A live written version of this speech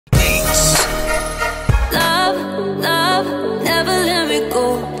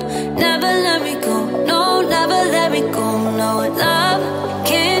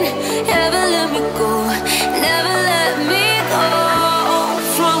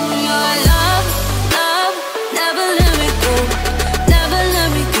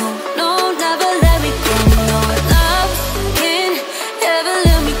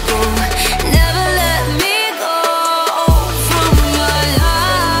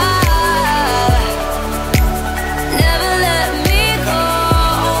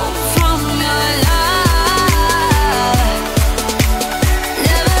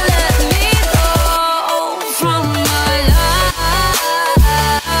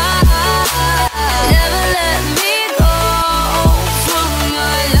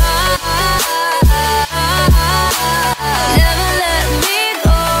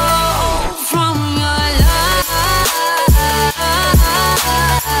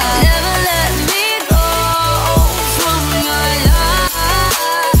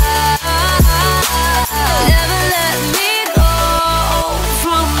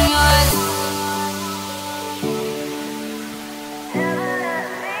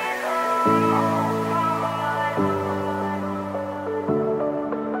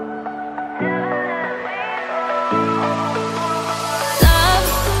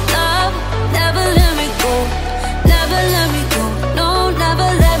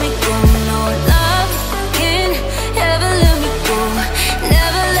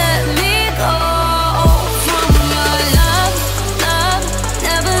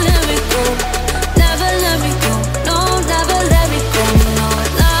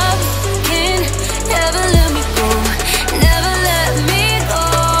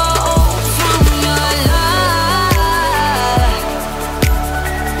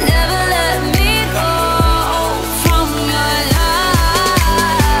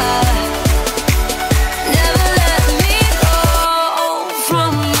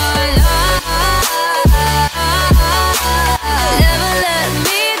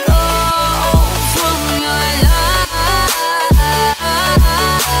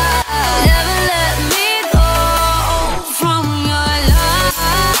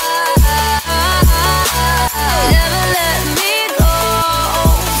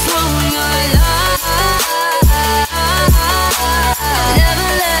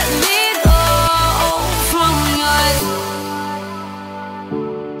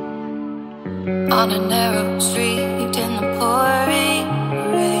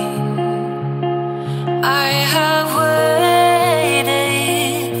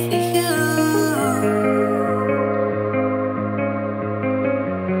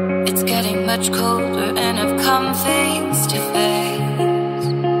much colder and I've come face to face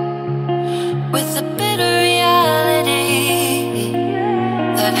with the bitter reality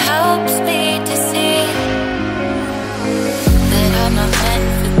that helps me to see that I'm not meant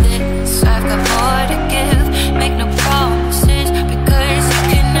for this. I've got more to give, make no promises because you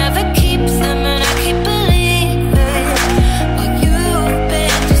can never keep them, and I keep believing what you've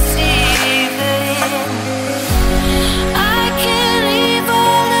been deceiving. I can't leave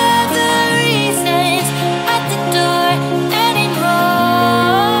all of the reasons at the door anymore.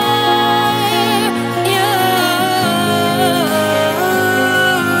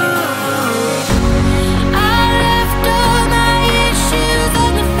 I left all my issues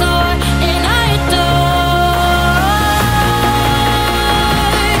on the floor and I adore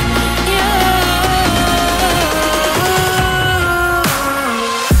you.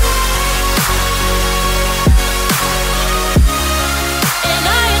 And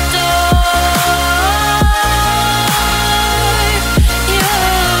I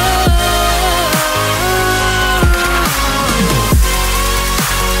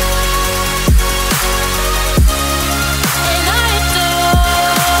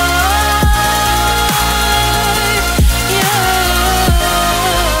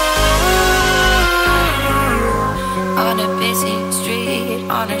on a busy street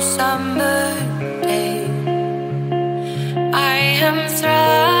on a summer day, I am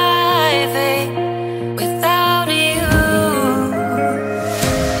thriving without you.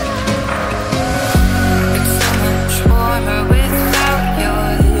 It's so much warmer without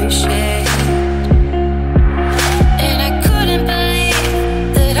your shade, and I couldn't believe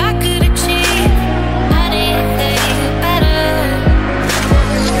that I could achieve anything better.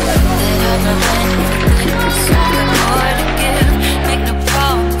 That I'm not meant for this. I got more to give, make no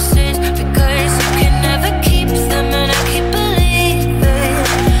promises because you can never keep them, and I keep believing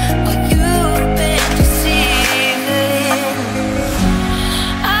what you've been deceiving.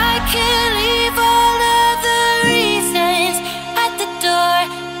 I can't leave all of the reasons at the door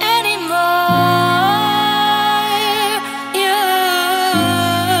anymore.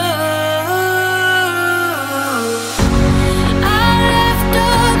 I left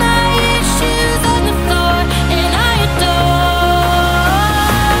all my issues on the floor and I adore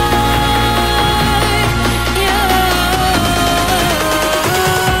you. And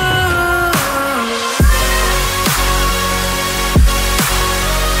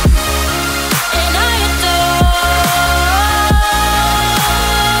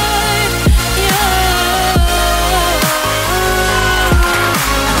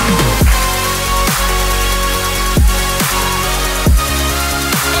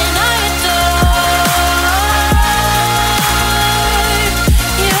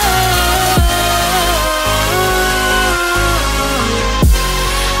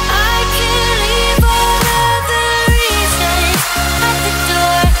I can't leave all of the reasons at the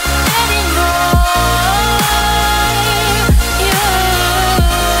door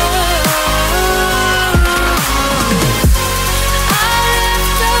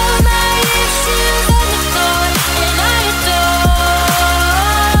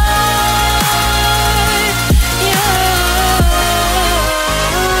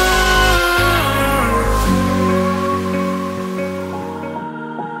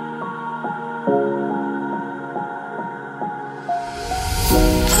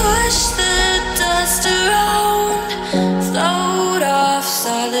push the dust around, float off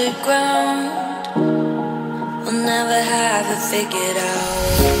solid ground. We'll never have it figured out.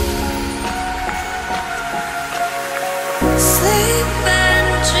 Sleep and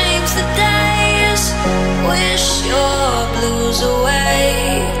dream for days, wish your blues away.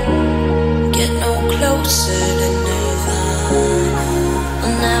 Get no closer to nirvana.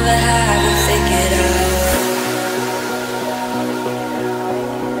 We'll never have it figured out.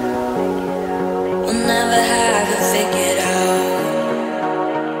 We'll never have it figured out.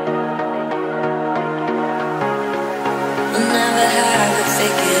 We'll never have it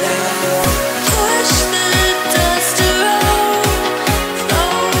figured out. Push the dust around,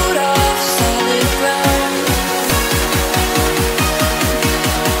 float off solid ground.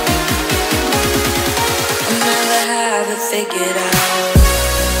 We'll never have it figured out.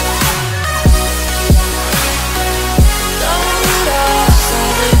 Float off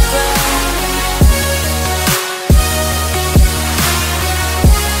solid ground.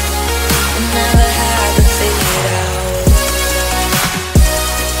 We'll never have it figured out.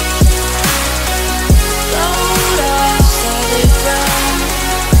 Float off solid ground.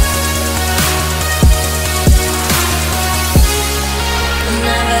 We'll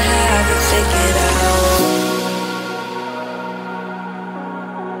never have it figured out.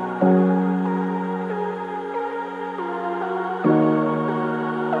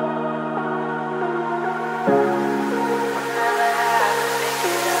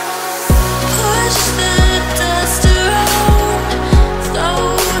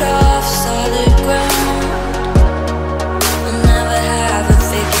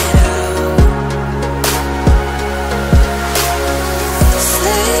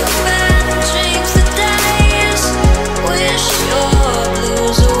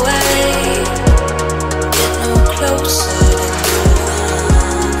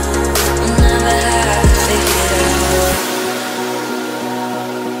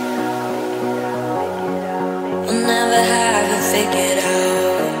 haven't figured out.